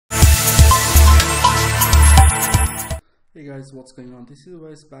Hey guys, what's going on? This is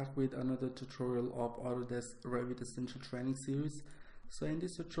Awais back with another tutorial of Autodesk Revit Essential Training Series. So in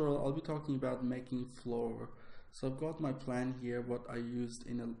this tutorial, I'll be talking about making floor. So I've got my plan here, what I used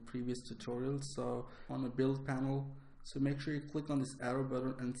in a previous tutorial. So on the build panel, so make sure you click on this arrow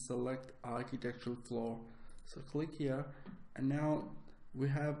button and select architectural floor. So click here, and now we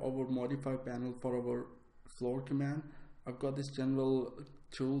have our modify panel for our floor command. I've got this general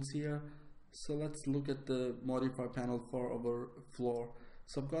tools here. So let's look at the modify panel for our floor.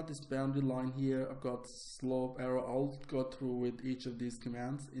 So I've got this boundary line here, I've got slope arrow. I'll go through with each of these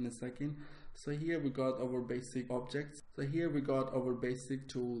commands in a second. So here we got our basic objects. So here we got our basic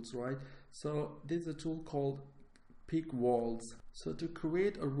tools, right? So there's a tool called pick walls. So to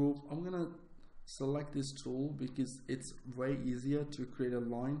create a roof, I'm gonna select this tool because it's way easier to create a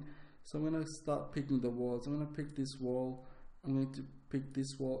line. So I'm gonna start picking the walls. I'm gonna pick this wall. I'm going to pick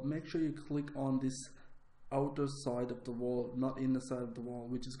this wall. Make sure you click on this outer side of the wall, not inner side of the wall,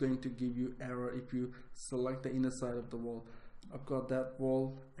 which is going to give you error if you select the inner side of the wall. I've got that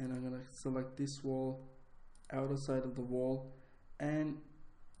wall, and I'm going to select this wall, outer side of the wall, and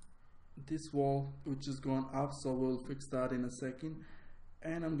this wall, which is going up, so we'll fix that in a second.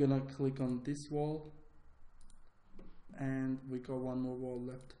 And I'm going to click on this wall, and we got one more wall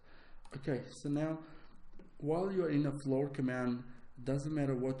left. Okay, so now while you're in a floor command, doesn't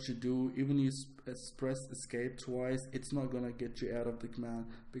matter what you do, even you press escape twice, it's not gonna get you out of the command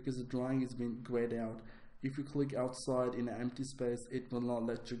because the drawing has been grayed out. If you click outside in an empty space, it will not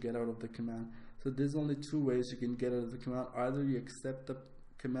let you get out of the command. So there's only two ways you can get out of the command. Either you accept the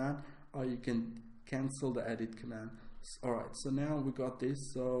command or you can cancel the edit command. Alright, so now we got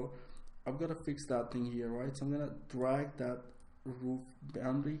this. So I've got to fix that thing here, right? So I'm gonna drag that roof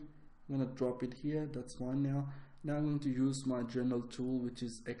boundary. I'm going to drop it here. That's fine now. Now I'm going to use my general tool, which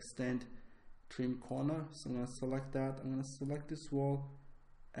is extend trim corner. So I'm going to select that. I'm going to select this wall,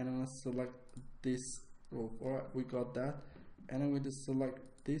 and I'm going to select this roof. Alright, we got that. And I'm going to select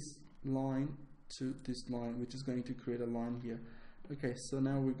this line to this line, which is going to create a line here. Okay, so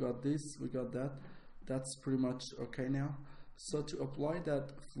now we got this, we got that. That's pretty much okay now. So to apply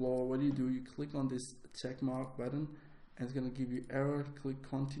that floor, what do? You click on this check mark button, and it's going to give you error. Click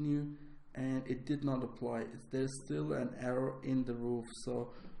continue, and it did not apply. There's still an error in the roof,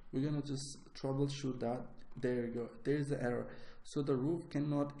 so we're going to just troubleshoot that. There you go, there's the error. So the roof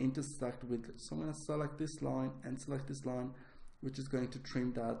cannot intersect with it. So I'm going to select this line and select this line, which is going to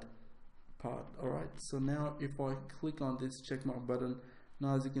trim that part. Alright, so now if I click on this check mark button,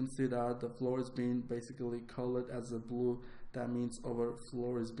 now as you can see that the floor is being basically colored as a blue. That means our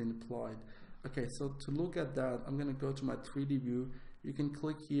floor is being applied. Okay, so to look at that, I'm going to go to my 3D view. You can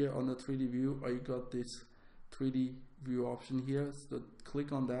click here on the 3D view, or you got this 3D view option here. So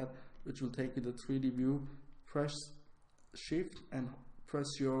click on that, which will take you to 3D view. Press shift and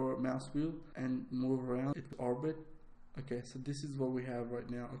press your mouse wheel and move around it orbit. Okay, so this is what we have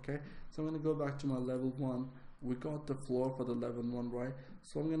right now. Okay, so I'm going to go back to my level 1. We got the floor for the level 1, right?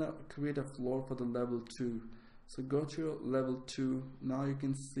 So I'm going to create a floor for the level 2. So go to your level 2. Now you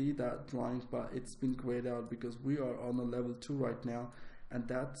can see that drawing, but it's been grayed out because we are on a level 2 right now, and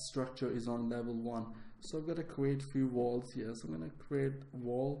that structure is on level 1. So I've got to create a few walls here. So I'm going to create a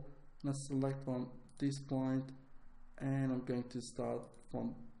wall. I'm going to select from this point, and I'm going to start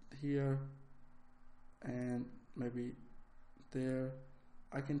from here and maybe there.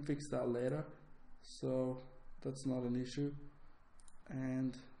 I can fix that later, so that's not an issue.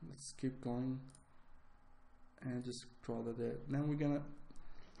 And let's keep going and just draw that there. Now we're gonna,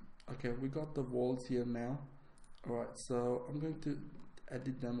 okay, we got the walls here now. Alright, so I'm going to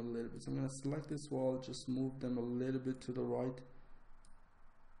edit them a little bit. So I'm going to select this wall, just move them a little bit to the right,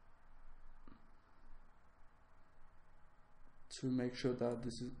 to make sure that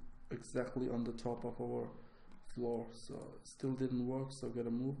this is exactly on the top of our floor. So it still didn't work, so I'm going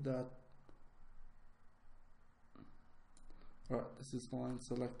to move that. Alright, this is fine.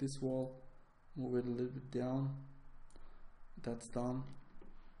 Select this wall, move it a little bit down. That's done.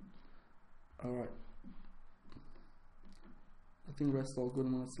 Alright, I think rest all good.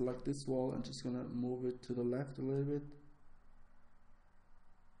 I'm going to select this wall and just going to move it to the left a little bit.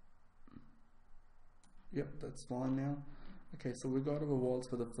 Yep, that's fine now. Okay, so we got our walls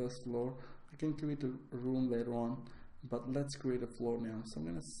for the first floor. I can create a room later on, but let's create a floor now. So I'm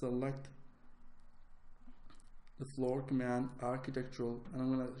going to select the floor command, architectural, and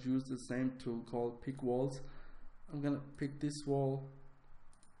I'm going to use the same tool called pick walls. I'm going to pick this wall,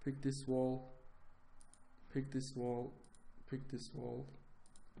 pick this wall, pick this wall, pick this wall,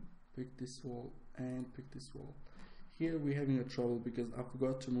 pick this wall, and pick this wall. Here we're having a trouble because I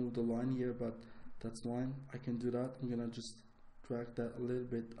forgot to move the line here, but That's fine, I can do that. I'm gonna just drag that a little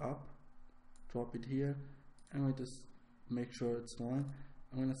bit up, drop it here, and I just make sure it's fine.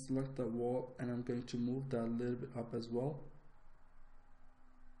 I'm going to select the wall and I'm going to move that a little bit up as well.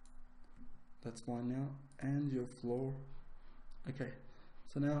 That's fine now. And your floor. Okay,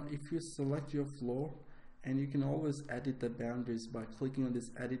 so now if you select your floor, and you can always edit the boundaries by clicking on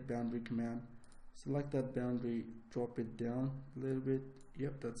this edit boundary command. Select that boundary, drop it down a little bit.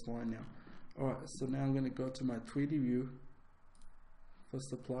 Yep, that's fine now. Alright, so now I'm going to go to my 3D view.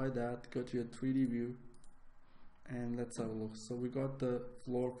 First apply that, go to your 3D view, and let's have a look. So we got the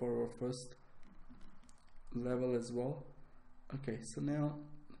floor for our first level as well. Okay, so now,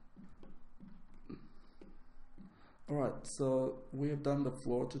 alright, so we have done the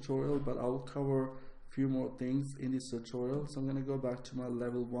floor tutorial, but I'll cover a few more things in this tutorial. So I'm going to go back to my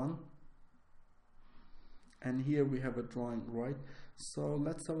level 1, and here we have a drawing, right? So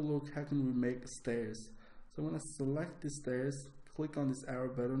let's have a look, how can we make stairs? So I'm going to select the stairs, click on this arrow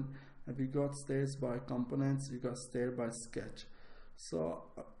button, and we got stairs by components, we got stair by sketch. So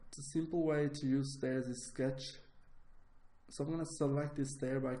the simple way to use stairs is sketch. So I'm going to select this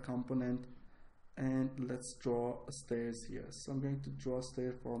stair by component, and let's draw a stairs here. So I'm going to draw a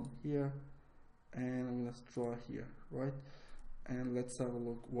stair from here, and I'm going to draw here, right? And let's have a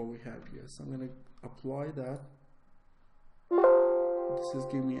look what we have here. So I'm going to apply that. This is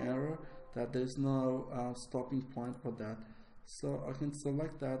giving me error that there's no stopping point for that. So I can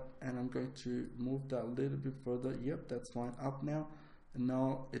select that, and I'm going to move that a little bit further. Yep, that's fine, up now, and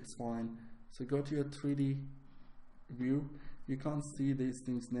now it's fine. So go to your 3D view. You can't see these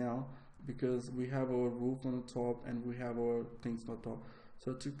things now because we have our roof on the top and we have our things on top.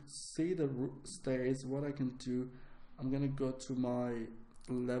 So to see the stairs, what I can do, I'm gonna go to my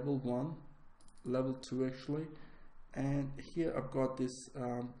level 1, level 2 actually, and here I've got this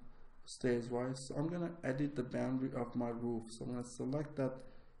stairs, right? So I'm gonna edit the boundary of my roof. So I'm gonna select that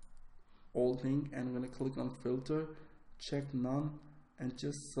whole thing, and I'm gonna click on filter, check none, and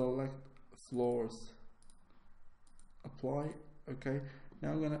just select floors, apply. Okay,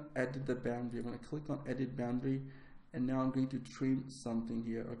 now I'm gonna edit the boundary. I'm gonna click on edit boundary, and now I'm going to trim something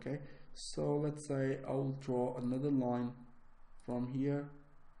here. Okay, so let's say I will draw another line from here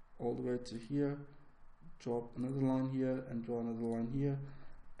all the way to here, drop another line here, and draw another line here.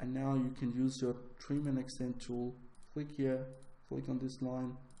 And now you can use your trim and extend tool. Click here, click on this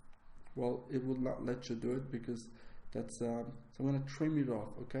line. Well, it will not let you do it because that's so I'm going to trim it off.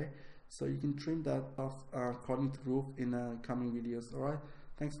 Okay, so you can trim that off according to roof in coming videos. All right,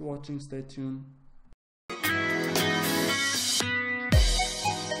 thanks for watching, stay tuned.